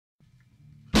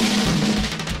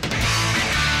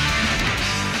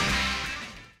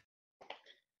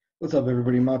What's up,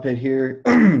 everybody? MopHead here.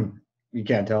 You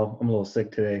can't tell, I'm a little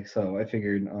sick today, so I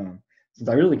figured since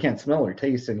I really can't smell or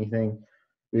taste anything,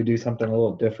 we'd do something a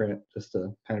little different just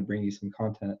to kind of bring you some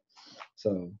content.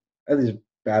 So I have these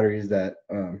batteries that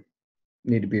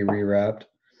need to be rewrapped.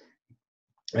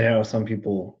 I know some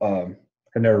people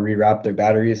have never rewrapped their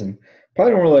batteries and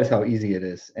probably don't realize how easy it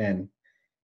is and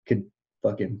could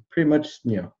fucking pretty much,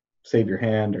 save your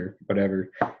hand or whatever.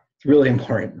 It's really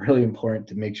important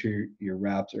to make sure your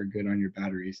wraps are good on your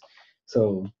batteries.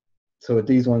 So with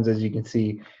these ones, as you can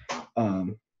see,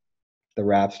 the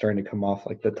wrap's starting to come off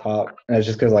like the top. And it's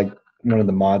just because like one of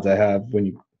the mods I have,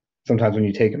 sometimes when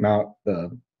you take them out,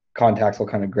 the contacts will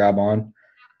kind of grab on,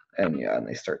 and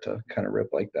they start to kind of rip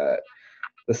like that.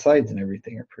 The sides and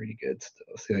everything are pretty good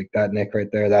still. See, like that nick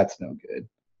right there, that's no good.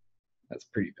 That's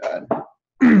pretty bad.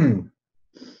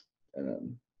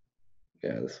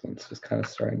 And this one's just kind of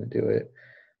starting to do it.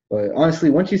 But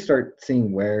honestly, once you start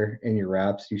seeing wear in your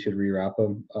wraps, you should rewrap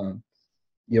them.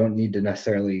 You don't need to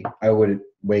necessarily. I wouldn't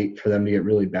wait for them to get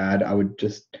really bad.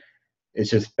 It's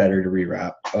just better to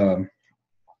rewrap.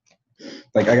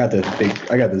 Like I got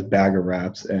this bag of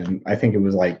wraps, and I think it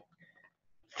was like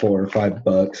 $4 or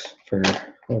 $5 for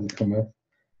what did it come with?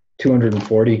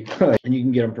 240, and you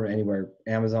can get them from anywhere.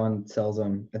 Amazon sells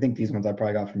them. I think these ones I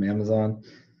probably got from Amazon.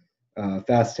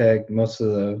 Fast Tech, most of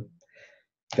the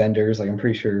vendors, like I'm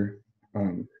pretty sure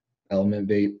Element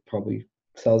Vape probably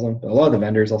sells them, but a lot of the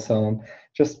vendors will sell them.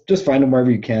 Just find them wherever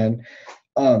you can.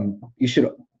 You should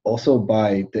also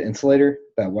buy the insulator,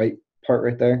 that white part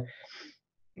right there.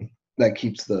 That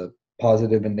keeps the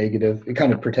positive and negative. It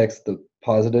kind of protects the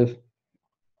positive.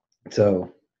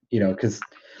 So, because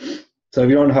if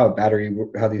you don't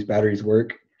know how these batteries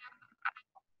work,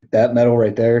 that metal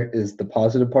right there is the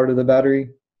positive part of the battery,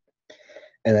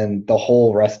 and then the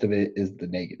whole rest of it is the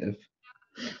negative.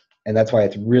 And that's why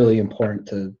it's really important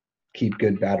to keep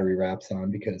good battery wraps on,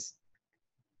 because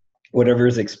whatever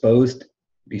is exposed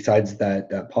besides that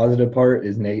positive part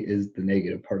is the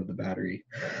negative part of the battery.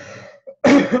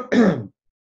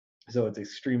 So it's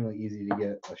extremely easy to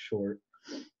get a short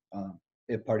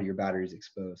if part of your battery is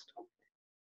exposed.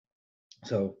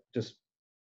 So just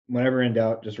whenever in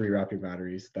doubt, just rewrap your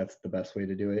batteries. That's the best way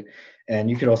to do it. And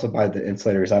you could also buy the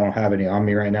insulators. I don't have any on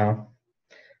me right now,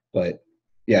 but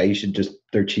yeah,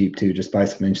 they're cheap too. Just buy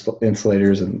some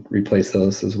insulators and replace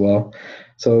those as well.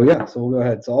 So yeah, so we'll go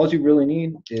ahead. So all you really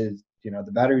need is,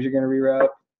 the batteries you're going to rewrap.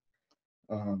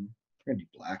 They're going to be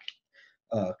black.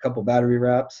 A couple battery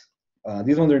wraps.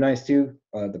 These ones are nice too.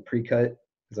 The pre-cut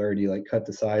is already like cut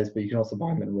to size, but you can also buy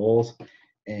them in rolls,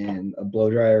 and a blow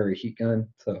dryer or a heat gun.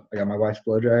 So I got my wife's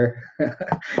blow dryer.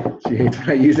 She hates when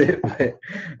I use it, but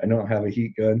I don't have a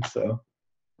heat gun, so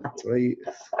that's what I use.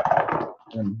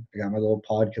 And I got my little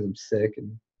pod because I'm sick,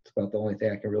 and it's about the only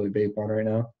thing I can really vape on right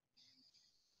now.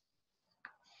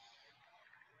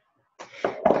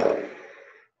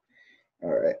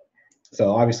 All right.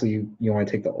 So obviously you want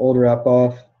to take the old wrap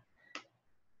off.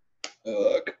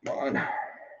 Come on.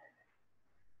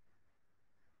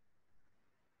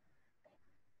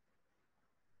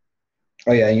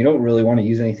 Oh yeah, you don't really want to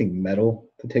use anything metal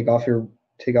to take off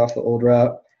the old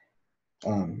wrap.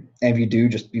 And if you do,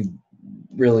 just be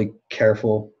really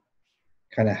careful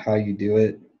kind of how you do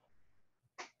it.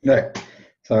 All right.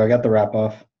 So I got the wrap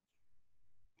off.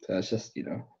 So it's just,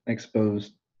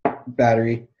 exposed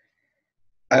battery.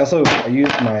 I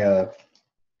used my so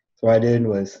what I did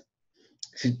was,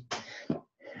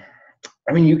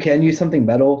 I mean, you can use something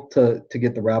metal to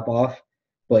get the wrap off,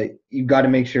 but you've got to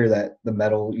make sure that the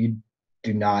metal,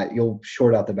 you'll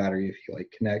short out the battery if you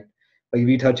like connect. Like if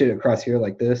you touch it across here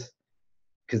like this,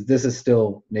 because this is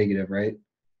still negative, right?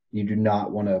 You do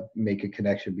not want to make a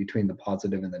connection between the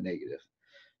positive and the negative.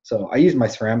 So I use my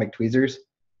ceramic tweezers.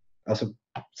 I also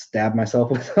stab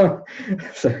myself with them.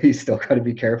 So you still got to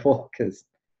be careful, because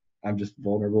I'm just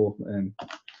vulnerable, and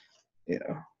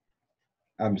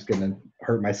I'm just gonna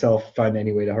hurt myself, find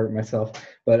any way to hurt myself.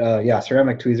 But yeah,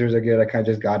 ceramic tweezers are good. I kind of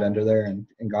just got under there and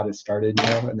got it started,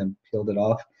 and then peeled it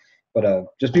off. But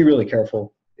just be really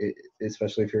careful,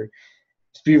 especially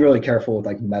just be really careful with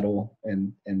like metal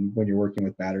and when you're working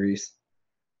with batteries,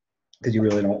 because you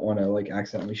really don't want to like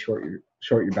accidentally short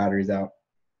your batteries out.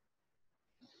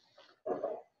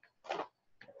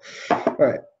 All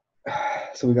right,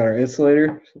 so we got our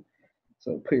insulator.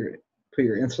 So put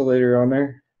your insulator on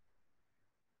there.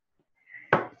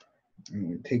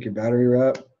 And take your battery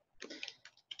wrap,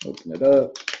 open it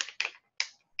up.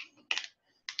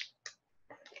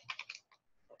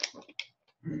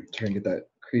 Try and get that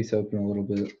crease open a little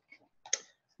bit,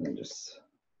 and just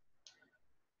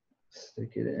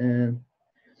stick it in.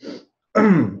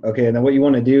 Okay, and then what you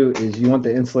want to do is you want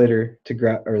the insulator to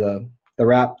grab, or the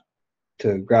wrap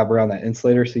to grab around that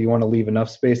insulator. So you want to leave enough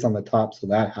space on the top so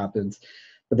that happens.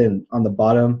 But then on the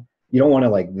bottom, you don't want it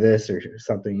like this or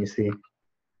something, you see,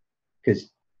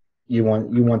 because you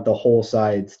want the whole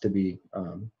sides to be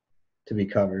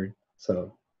covered.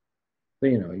 So,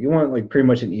 but, you know, you want like pretty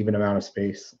much an even amount of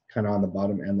space kind of on the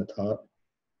bottom and the top.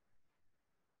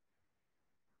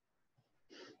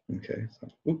 Okay, so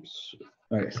oops.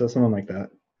 All right, so something like that.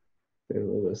 There's a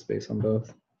little bit of space on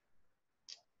both.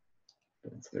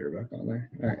 It's there back on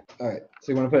there. All right.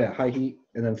 So you want to put it at high heat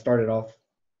and then start it off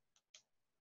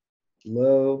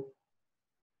low.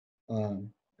 And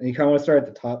you kind of want to start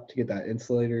at the top to get that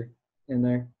insulator in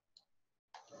there.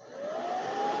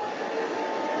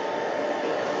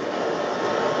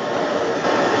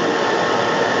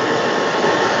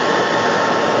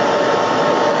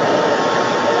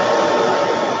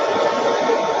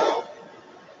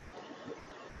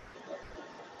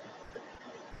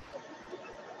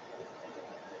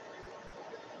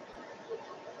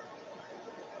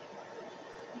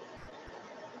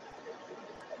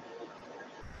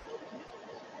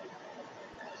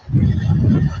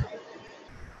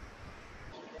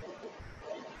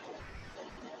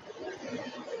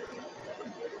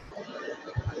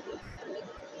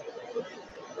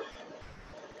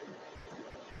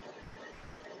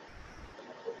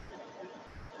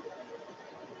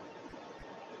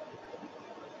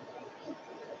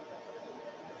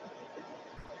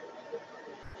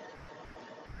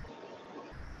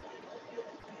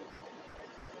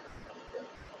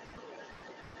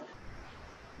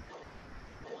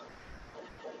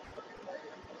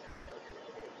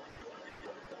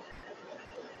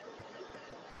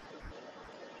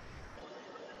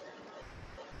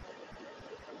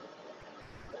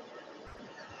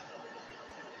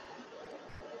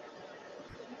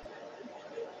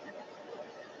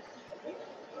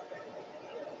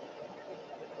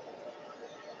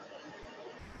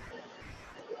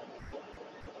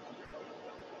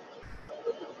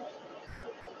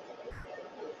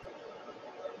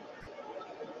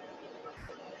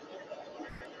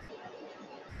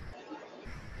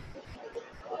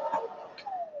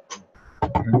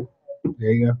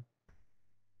 There you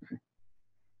go.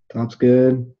 Top's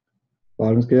good.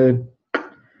 Bottom's good.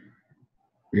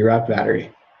 Rewrap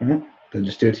battery. Then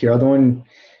just do it to your other one.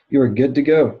 You are good to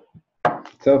go.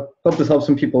 So hope this helps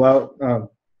some people out.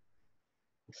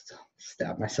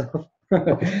 Stab myself.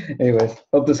 Anyways,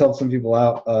 hope this helps some people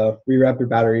out. Rewrap your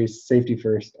batteries, safety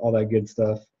first, all that good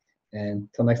stuff. And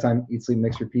until next time, eat, sleep,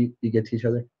 mix, repeat. Be good to each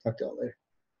other. Talk to y'all later.